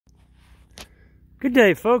Good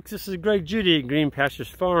day, folks. This is Greg Judy at Green Pastures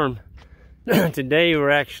Farm. Today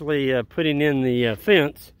we're actually putting in the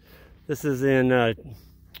fence. This is in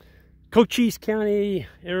Cochise County,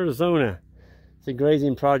 Arizona. It's a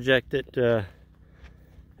grazing project that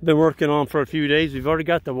I've been working on for a few days. We've already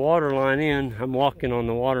got the water line in. I'm walking on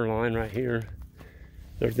the water line right here.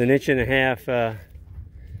 There's an 1.5 inch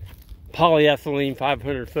polyethylene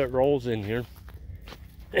 500-foot rolls in here.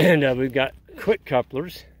 And we've got quick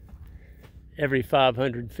couplers every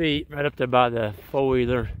 500 feet, right up there by the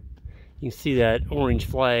four-wheeler. You can see that orange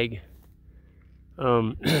flag.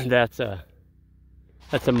 That's a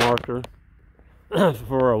marker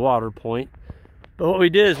for a water point. But what we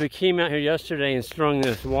did is we came out here yesterday and strung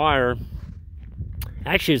this wire.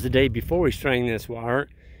 Actually, it was the day before we strung this wire,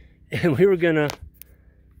 and we were gonna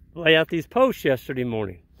lay out these posts yesterday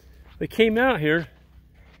morning. We came out here,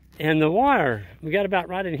 and the wire, we got about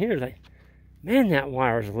right in here. Like, man, that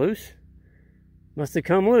wire's loose. Must have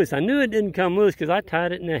come loose. I knew it didn't come loose because I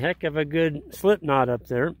tied it in a heck of a good slip knot up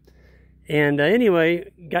there. And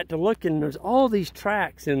anyway, got to looking, there's all these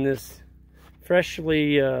tracks in this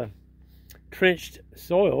freshly trenched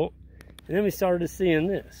soil. And then we started seeing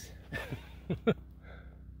this.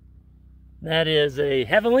 That is a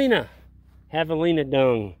javelina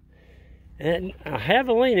dung. And a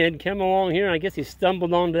javelina had come along here, and I guess he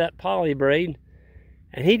stumbled onto that poly braid,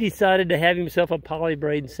 and he decided to have himself a poly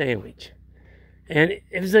braid sandwich. And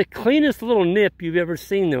it was the cleanest little nip you've ever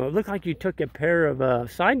seen, though. It looked like you took a pair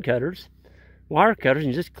of side cutters, wire cutters,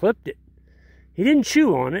 and just clipped it. He didn't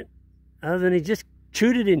chew on it, other than he just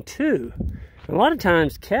chewed it in two. And a lot of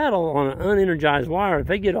times, cattle on an unenergized wire, if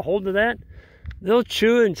they get a hold of that, they'll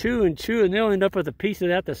chew and chew and chew, and they'll end up with a piece of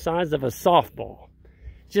that the size of a softball.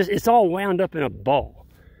 It's all wound up in a ball.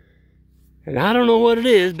 And I don't know what it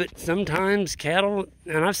is, but sometimes cattle,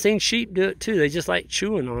 and I've seen sheep do it too, they just like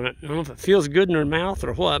chewing on it. I don't know if it feels good in their mouth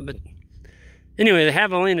or what, but anyway, the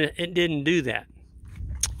javelina, it didn't do that.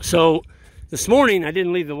 So this morning, I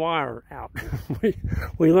didn't leave the wire out.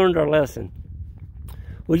 we learned our lesson.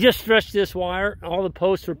 We just stretched this wire. All the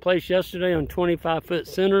posts were placed yesterday on 25-foot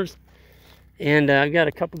centers. And I've got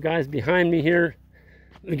a couple guys behind me here.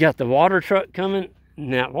 We got the water truck coming.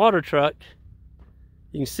 And that water truck,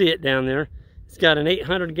 you can see it down there. It's got an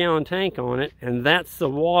 800-gallon tank on it, and that's the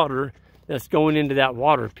water that's going into that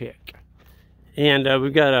water pick. And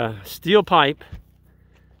we've got a steel pipe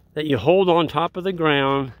that you hold on top of the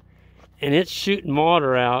ground, and it's shooting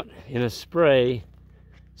water out in a spray.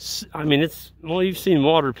 I mean, well, you've seen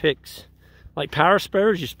water picks, like power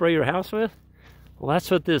sprayers you spray your house with. Well, that's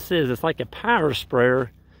what this is. It's like a power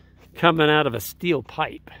sprayer coming out of a steel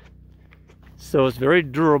pipe. So it's very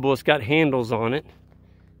durable. It's got handles on it.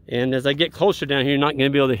 And as I get closer down here, you're not going to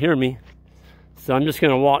be able to hear me. So I'm just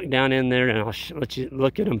going to walk down in there, and I'll let you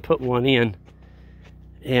look at them put one in.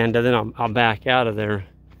 And then I'll back out of there.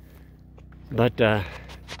 But, man,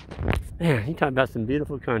 you talk about some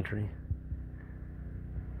beautiful country.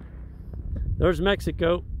 There's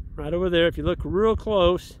Mexico right over there. If you look real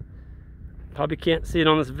close, probably can't see it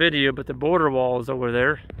on this video, but the border wall is over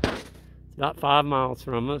there. It's about 5 miles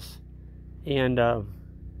from us. And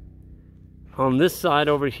on this side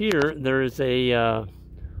over here, there is a,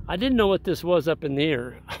 I didn't know what this was up in the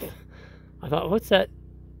air. I thought, what's that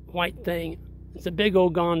white thing? It's a big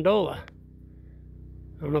old gondola.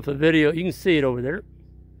 I don't know if the video, you can see it over there.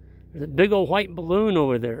 There's a big old white balloon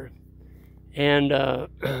over there. And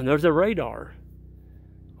there's a radar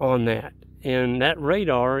on that. And that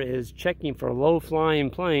radar is checking for low-flying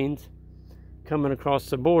planes coming across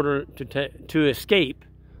the border to escape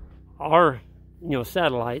our,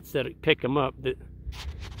 satellites that pick them up,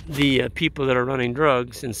 the people that are running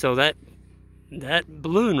drugs. And so that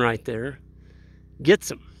balloon right there gets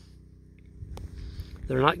them.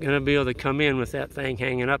 They're not going to be able to come in with that thing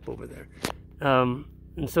hanging up over there. And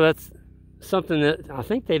so that's something that I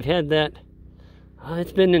think they've had that.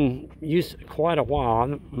 It's been in use quite a while. I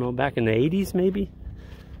don't know, back in the 80s maybe.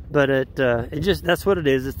 But that's what it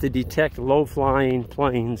is. It's to detect low-flying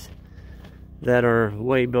planes that are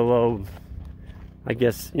way below, I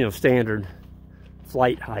guess, standard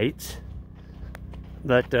flight heights.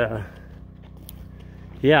 But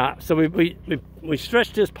yeah, so we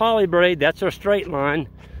stretched this poly braid. That's our straight line.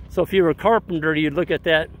 So if you were a carpenter, you'd look at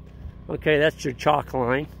that. Okay, that's your chalk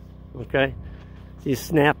line. Okay, so you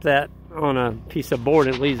snap that on a piece of board,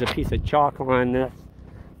 and it leaves a piece of chalk line.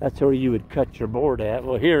 That's where you would cut your board at.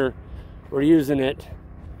 Well, here we're using it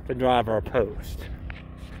to drive our post.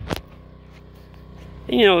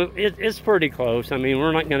 It's pretty close. I mean,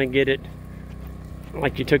 we're not going to get it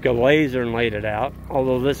like you took a laser and laid it out.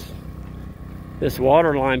 Although this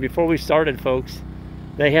water line, before we started, folks,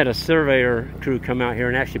 they had a surveyor crew come out here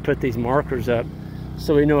and actually put these markers up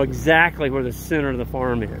so we know exactly where the center of the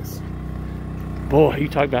farm is. Boy, you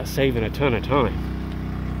talk about saving a ton of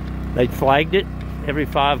time. They flagged it every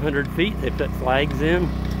 500 feet. They put flags in.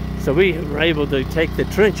 So we were able to take the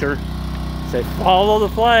trencher, say, follow the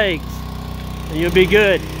flags, and you'll be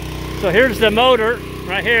good. So here's the motor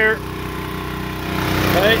right here.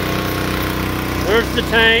 Okay. There's the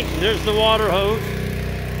tank. There's the water hose.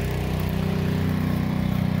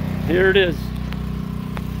 Here it is.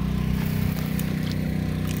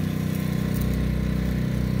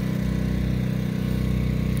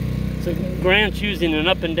 So Grant's using an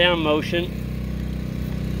up and down motion.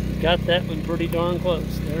 Got that one pretty darn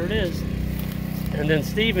close. There it is. And then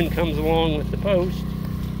Stephen comes along with the post.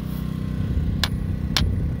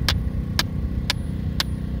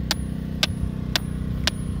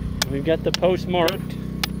 We've got the post marked.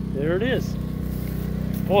 There it is.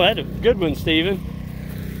 Boy, that's a good one, Stephen.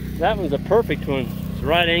 That one's a perfect one. It's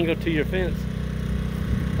right angle to your fence.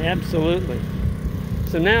 Absolutely.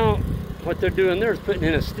 So now what they're doing there is putting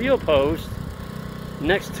in a steel post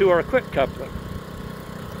next to our quick coupler.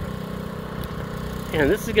 And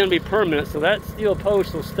this is going to be permanent, so that steel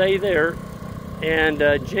post will stay there. And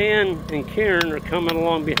Jan and Karen are coming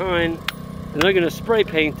along behind, and they're going to spray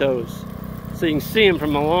paint those. So you can see them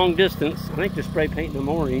from a long distance. I think they're spray painting them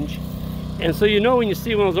orange. And so you know when you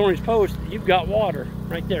see one of those orange posts, you've got water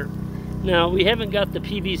right there. Now, we haven't got the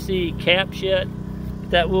PVC caps yet.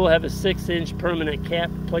 That will have a 6-inch permanent cap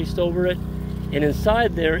placed over it. And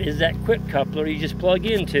inside there is that quick coupler you just plug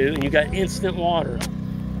into, and you got instant water.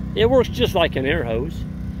 It works just like an air hose.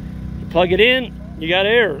 You plug it in, you got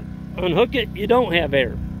air. Unhook it, you don't have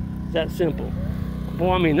air. It's that simple.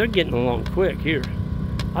 Boy, I mean, they're getting along quick here.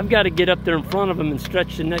 I've got to get up there in front of them and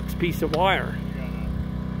stretch the next piece of wire.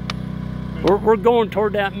 We're going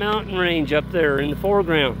toward that mountain range up there in the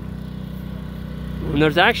foreground. And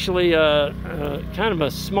there's actually a kind of a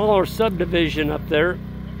smaller subdivision up there.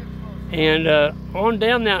 And on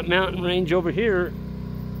down that mountain range over here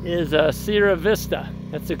is Sierra Vista.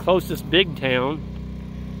 That's the closest big town.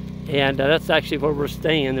 And that's actually where we're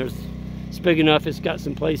staying. It's big enough, it's got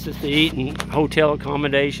some places to eat and hotel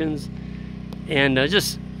accommodations. And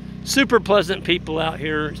just super pleasant people out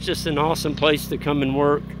here. It's just an awesome place to come and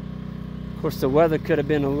work. Of course, the weather could have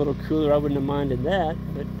been a little cooler. I wouldn't have minded that.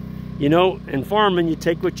 But, you know, in farming, you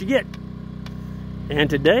take what you get. And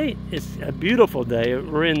today, it's a beautiful day.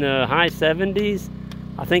 We're in the high 70s.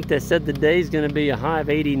 I think they said the day's going to be a high of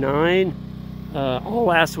 89. All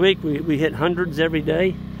last week, we hit hundreds every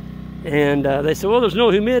day. And they said, well, there's no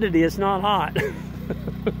humidity. It's not hot.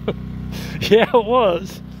 Yeah, it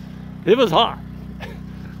was. It was hot.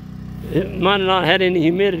 It might have not had any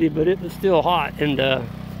humidity, but it was still hot. And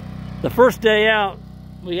the first day out,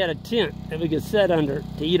 we had a tent that we could sit under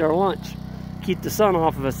to eat our lunch, keep the sun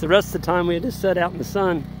off of us. The rest of the time, we had to sit out in the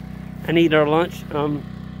sun and eat our lunch. A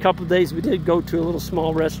couple of days, we did go to a little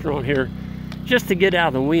small restaurant here just to get out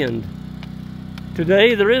of the wind.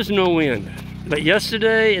 Today, there is no wind. But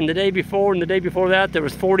yesterday and the day before and the day before that, there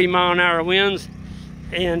was 40-mile-an-hour winds.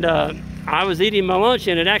 And I was eating my lunch,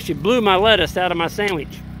 and it actually blew my lettuce out of my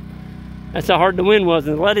sandwich. That's how hard the wind was.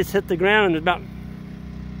 And the lettuce hit the ground, and about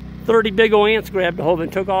 30 big old ants grabbed a hold of it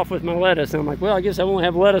and took off with my lettuce. And I'm like, well, I guess I won't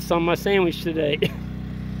have lettuce on my sandwich today.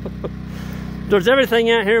 There's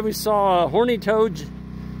everything out here. We saw horny toads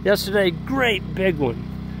yesterday, great big one.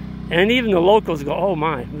 And even the locals go, oh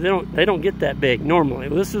my, they don't get that big normally.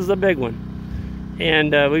 Well, this is a big one.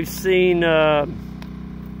 And we've seen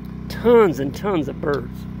tons and tons of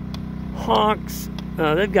birds. Hawks,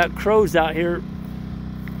 they've got crows out here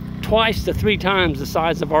 2 to 3 times the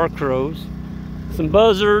size of our crows. Some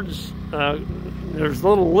buzzards, there's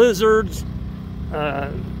little lizards,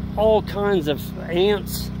 all kinds of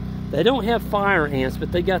ants. They don't have fire ants,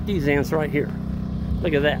 but they got these ants right here.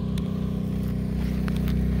 Look at that.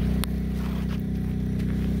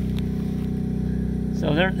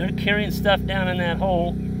 So they're carrying stuff down in that hole,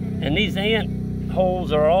 and these ant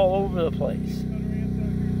holes are all over the place.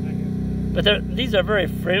 But these are very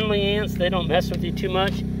friendly ants. They don't mess with you too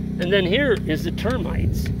much. And then here is the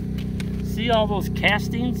termites. See all those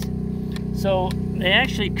castings? So they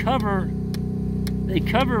actually cover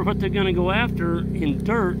what they're going to go after in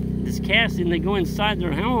dirt, this casting. They go inside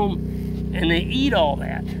their home and they eat all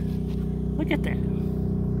that. Look at that.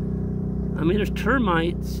 I mean, there's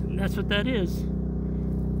termites, and that's what that is.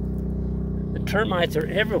 The termites are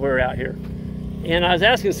everywhere out here. And I was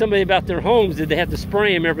asking somebody about their homes, did they have to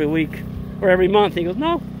spray them every week or every month? He goes,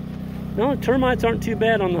 no, termites aren't too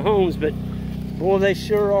bad on the homes, but boy, they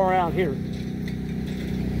sure are out here.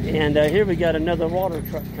 And here we got another water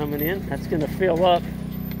truck coming in. That's going to fill up.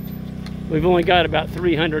 We've only got about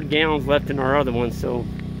 300 gallons left in our other one, so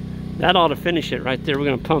that ought to finish it right there. We're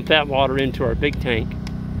going to pump that water into our big tank.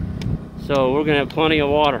 So we're going to have plenty of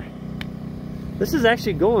water. This is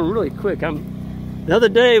actually going really quick. The other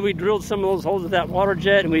day we drilled some of those holes with that water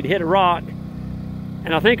jet and we'd hit a rock.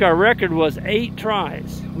 And I think our record was 8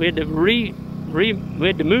 tries. We had to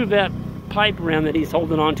move that pipe around that he's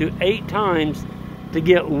holding on to 8 times to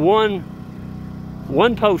get one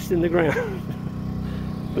post in the ground.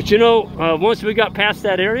 But you know, once we got past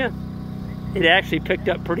that area, it actually picked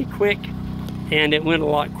up pretty quick and it went a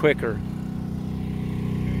lot quicker.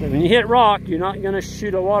 But when you hit rock, you're not going to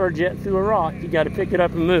shoot a water jet through a rock. You got to pick it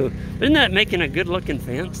up and move. Isn't that making a good looking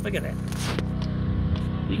fence? Look at that.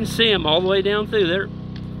 You can see them all the way down through there.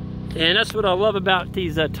 And that's what I love about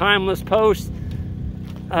these timeless posts.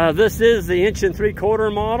 This is the 1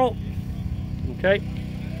 3/4 model. Okay,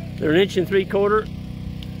 they're 1 3/4.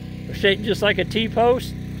 They're shaped just like a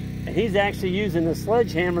T-post. And he's actually using a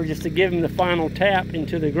sledgehammer just to give him the final tap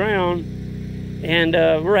into the ground. And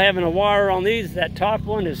we're having a wire on these. That top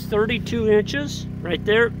one is 32 inches right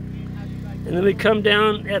there. And then we come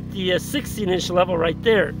down at the 16-inch level right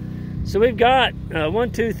there. So we've got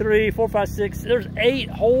 1, 2, 3, 4, 5, 6. There's 8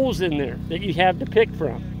 holes in there that you have to pick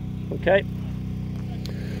from. Okay.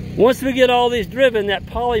 Once we get all these driven, that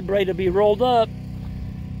poly braid will be rolled up,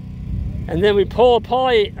 and then we pull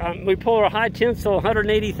our high tensile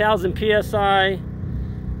 180,000 psi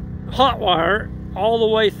hot wire all the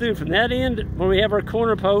way through from that end where we have our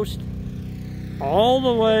corner post all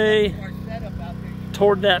the way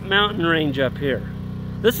toward that mountain range up here.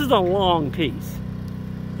 This is a long piece.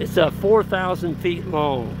 It's 4,000 feet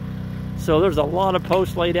long. So there's a lot of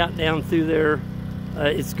posts laid out down through there.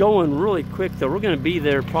 It's going really quick though. We're going to be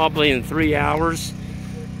there probably in 3 hours.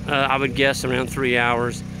 I would guess around 3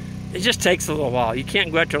 hours. It just takes a little while. You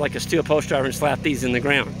can't go out there like a steel post driver and slap these in the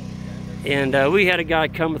ground. And we had a guy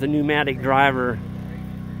come with a pneumatic driver,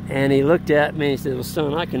 and he looked at me and he said, well,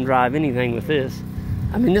 son, I can drive anything with this.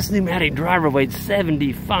 I mean, this pneumatic driver weighed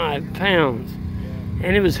 75 pounds.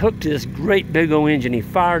 And it was hooked to this great big old engine. He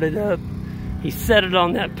fired it up. He set it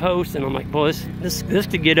on that post, and I'm like, boy, this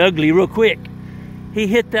could get ugly real quick. He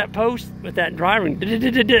hit that post with that driver,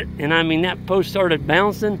 and I mean, that post started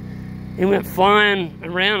bouncing. It went flying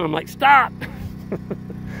around. I'm like, stop!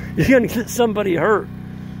 You're gonna get somebody hurt.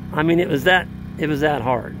 I mean, it was that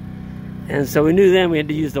hard. And so we knew then we had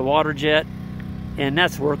to use the water jet, and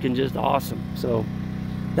that's working just awesome. So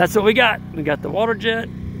that's what we got. We got the water jet.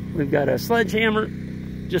 We've got a sledgehammer,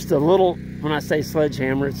 just a little, when I say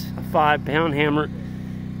sledgehammer, it's a 5-pound hammer.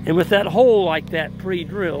 And with that hole like that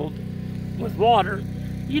pre-drilled with water,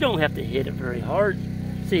 you don't have to hit it very hard.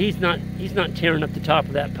 See, he's not tearing up the top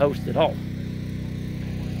of that post at all.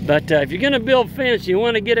 But if you're gonna build fence, you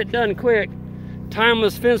wanna get it done quick,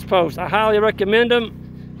 timeless fence posts, I highly recommend them.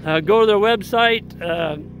 Go to their website,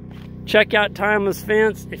 check out Timeless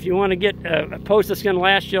Fence. If you wanna get a post that's gonna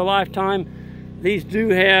last you a lifetime, these do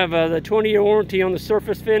have the 20-year warranty on the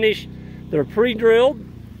surface finish. They're pre-drilled.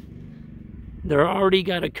 They're already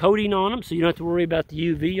got a coating on them, so you don't have to worry about the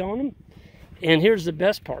UV on them. And here's the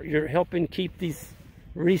best part. You're helping keep these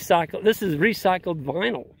recycled. This is recycled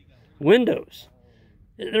vinyl windows.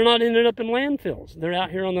 They're not ending up in landfills. They're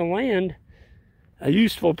out here on the land, a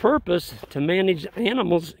useful purpose to manage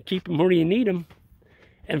animals, keep them where you need them.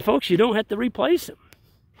 And folks, you don't have to replace them.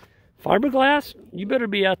 Fiberglass, you better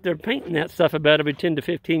be out there painting that stuff about every 10 to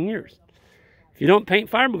 15 years. If you don't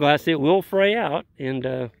paint fiberglass, it will fray out,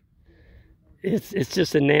 and it's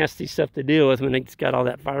just a nasty stuff to deal with when it's got all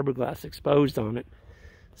that fiberglass exposed on it.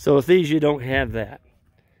 So with these, you don't have that.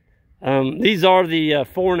 These are the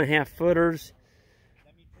 4.5 footers,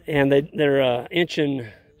 and they're inch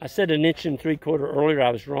and, I said 1 3/4 earlier. I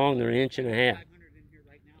was wrong. They're 1.5 inches.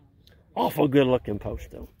 Awful good looking post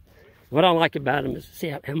though. What I like about them is see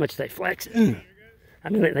how much they flex. I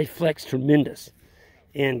mean, they flex tremendous.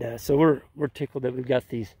 And so we're tickled that we've got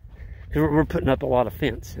these. We're putting up a lot of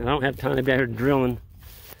fence, and I don't have time to be out here drilling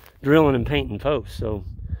and painting posts. So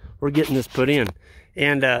we're getting this put in.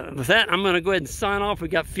 And with that, I'm going to go ahead and sign off. We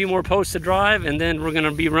got a few more posts to drive, and then we're going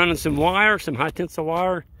to be running some wire, some high tensile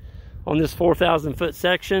wire on this 4,000 foot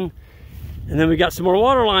section. And then we got some more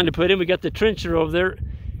water line to put in. We got the trencher over there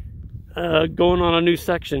going on a new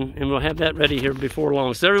section, and we'll have that ready here before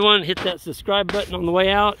long. So everyone, hit that subscribe button on the way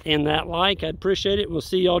out and that like. I'd appreciate it. We'll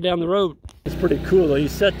see y'all down the road. It's pretty cool though. You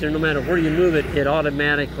sit there, no matter where you move it, it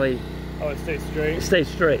automatically it stays straight. It stays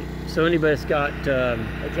straight. So anybody's got a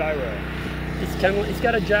gyro. It's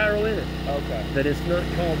got a gyro in it. Okay. But it's not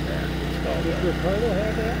called that. It's called Does your Carlo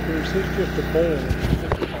have that? Or is this just a bowl?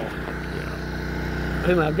 Yeah.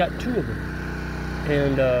 Anyway, I've got 2 of them.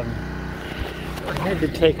 And I had to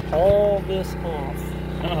take all this off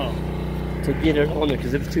Oh. to get it on there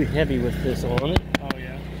because it was too heavy with this on it. Oh,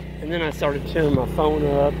 yeah. And then I started tearing my phone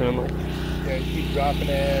up, and I'm like, Yeah, you keep dropping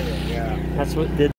it, and yeah. that's what did